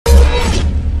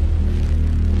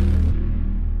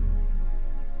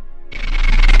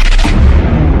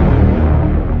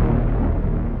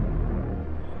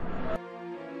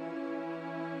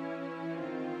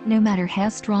matter how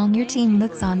strong your team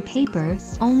looks on paper,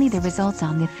 only the results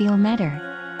on the field matter.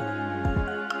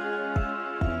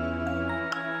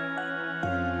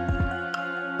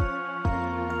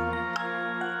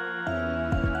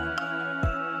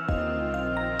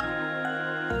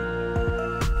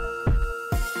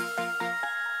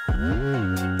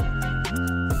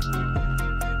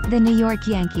 The New York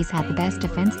Yankees had the best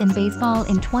defense in baseball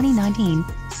in 2019,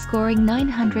 scoring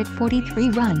 943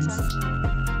 runs.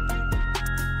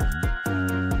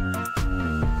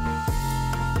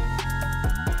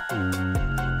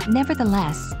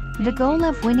 Nevertheless, the goal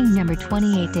of winning number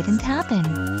 28 didn't happen.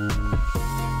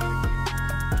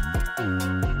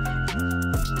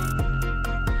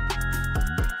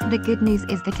 The good news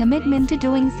is the commitment to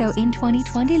doing so in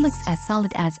 2020 looks as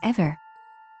solid as ever.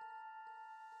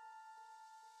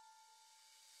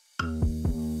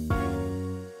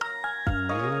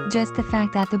 Just the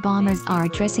fact that the Bombers are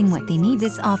addressing what they need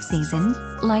this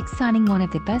offseason, like signing one of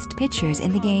the best pitchers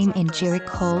in the game in Gerrit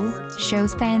Cole,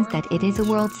 shows fans that it is a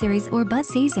World Series or bust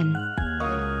season.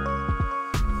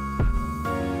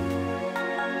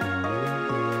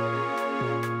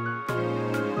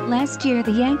 Last year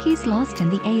the Yankees lost in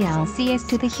the ALCS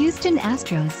to the Houston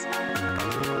Astros.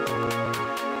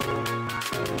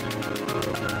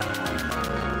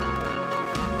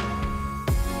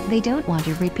 They don't want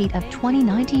a repeat of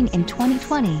 2019 in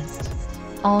 2020.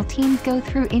 All teams go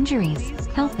through injuries,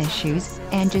 health issues,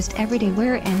 and just everyday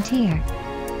wear and tear.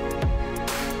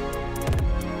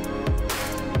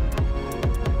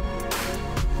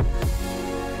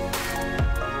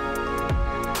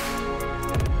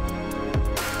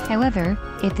 However,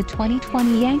 if the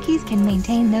 2020 Yankees can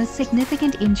maintain those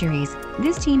significant injuries,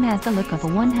 this team has the look of a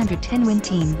 110-win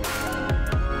team.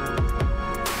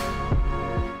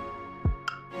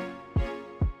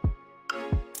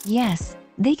 Yes,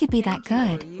 they could be that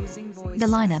good. The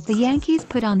lineup the Yankees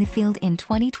put on the field in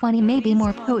 2020 may be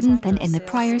more potent than in the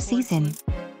prior season.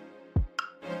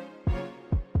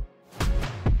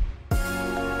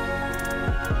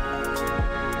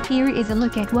 Here is a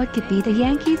look at what could be the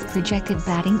Yankees' projected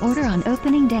batting order on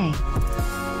opening day.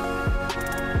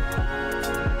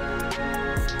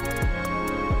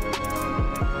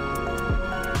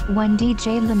 One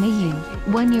DJ LeMahieu.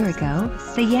 1 year ago,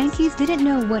 the Yankees didn't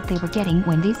know what they were getting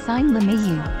when they signed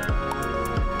LeMahieu.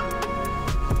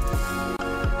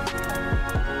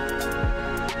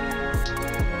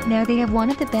 Now they have one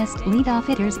of the best leadoff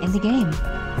hitters in the game.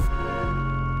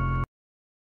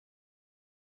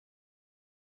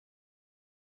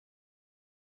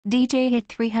 DJ hit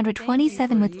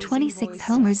 327 with 26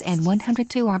 homers and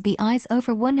 102 RBIs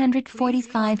over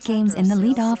 145 games in the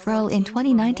leadoff role in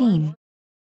 2019.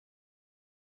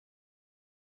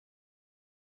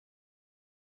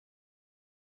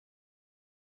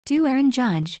 To Aaron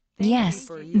Judge, yes,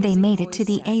 they made it to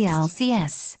the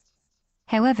ALCS.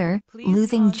 However,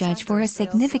 losing Judge for a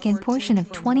significant portion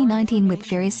of 2019 with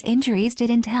various injuries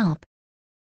didn't help.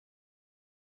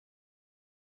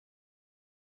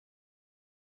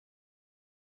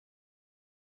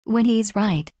 When he's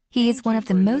right, he is one of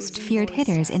the most feared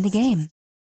hitters in the game.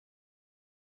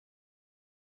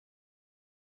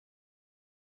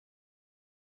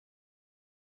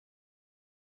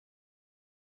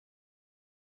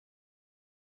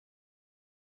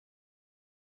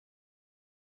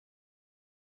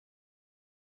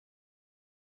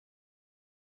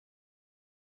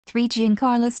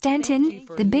 Giancarlo Stanton,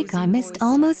 the big guy, missed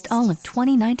almost all of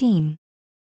 2019.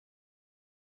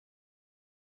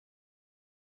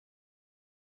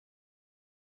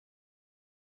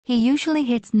 He usually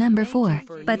hits number 4,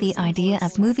 but the idea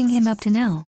of moving him up to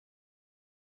now.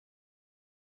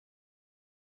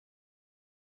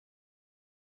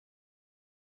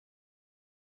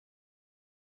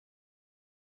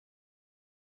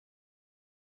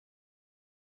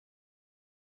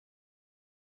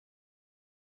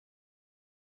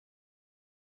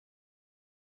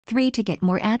 To get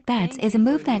more at-bats is a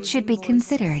move that should be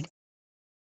considered.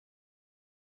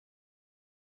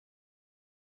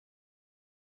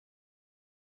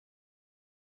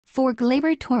 For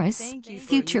Gleyber Torres,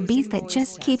 future beast that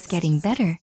just keeps getting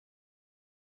better.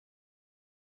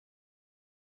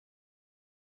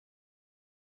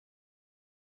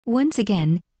 Once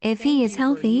again, if he is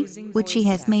healthy, which he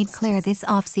has made clear this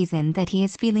offseason that he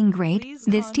is feeling great,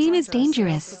 this team is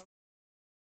dangerous.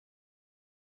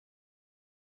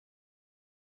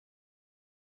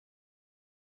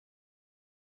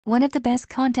 One of the best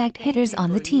contact hitters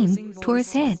on the team,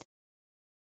 Torres hit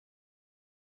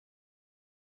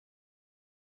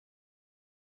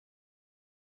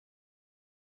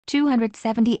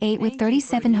 278 with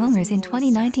 37 homers in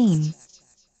 2019.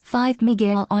 5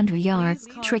 Miguel Andriar,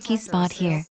 tricky spot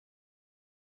here.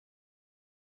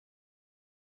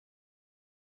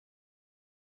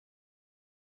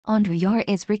 Andre Yar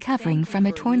is recovering from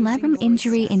a torn labrum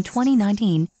injury in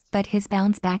 2019, but his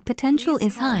bounce-back potential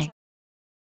is high.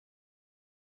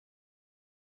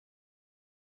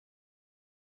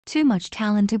 Too much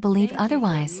talent to believe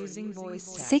otherwise.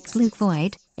 6. Luke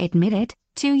Voigt, admit it,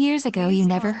 2 years ago you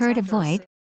never heard of Voigt.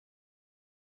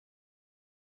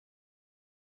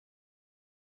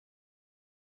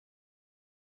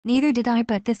 Neither did I,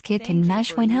 but this kid can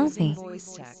mash when healthy.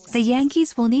 The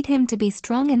Yankees will need him to be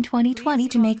strong in 2020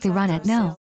 to make the run at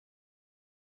no.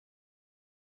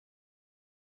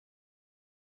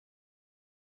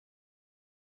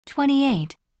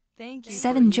 28.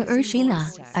 7. Joe Urshela,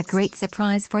 a great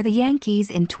surprise for the Yankees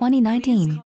in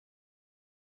 2019.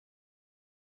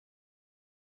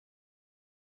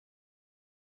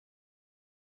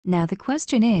 Now the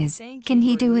question is, can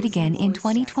he do it again in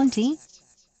 2020?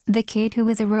 The kid who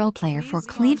is a role player for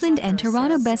Cleveland and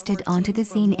Toronto busted onto the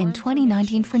scene in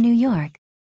 2019 for New York.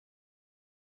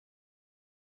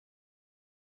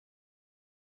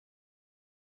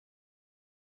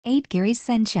 8. Gary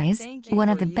Sanchez, one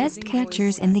of the best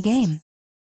catchers in the game.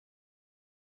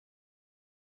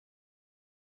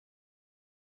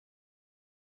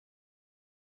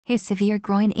 His severe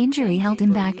groin injury held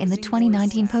him back in the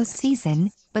 2019 postseason,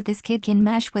 but this kid can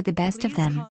mash with the best of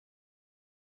them.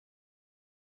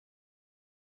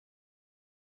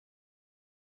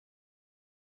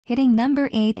 Hitting number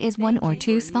 8 is 1 or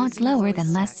 2 spots lower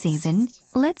than last season.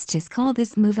 Let's just call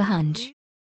this move a hunch.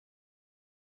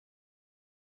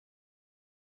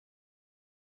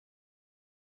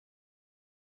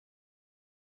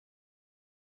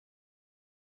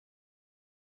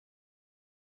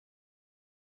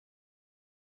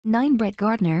 Nine. Brett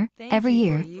Gardner. Every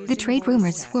year, the trade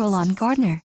rumors swirl on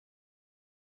Gardner.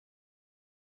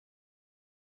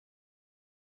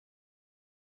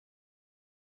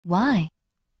 Why?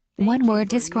 One word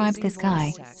describes this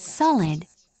guy: solid.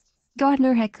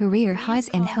 Gardner had career highs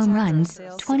in home runs,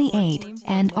 28,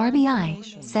 and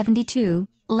RBI, 72,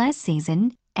 last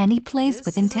season, and he plays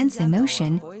with intense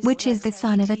emotion, which is the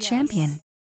sign of a champion.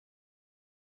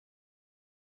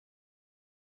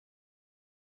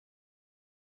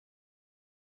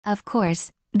 Of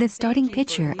course, the starting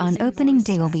pitcher on opening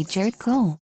day will be Jarrett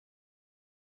Cole.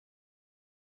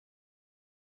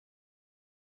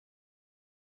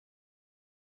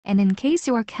 And in case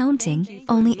you are counting,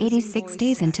 only 86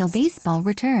 days until baseball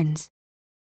returns.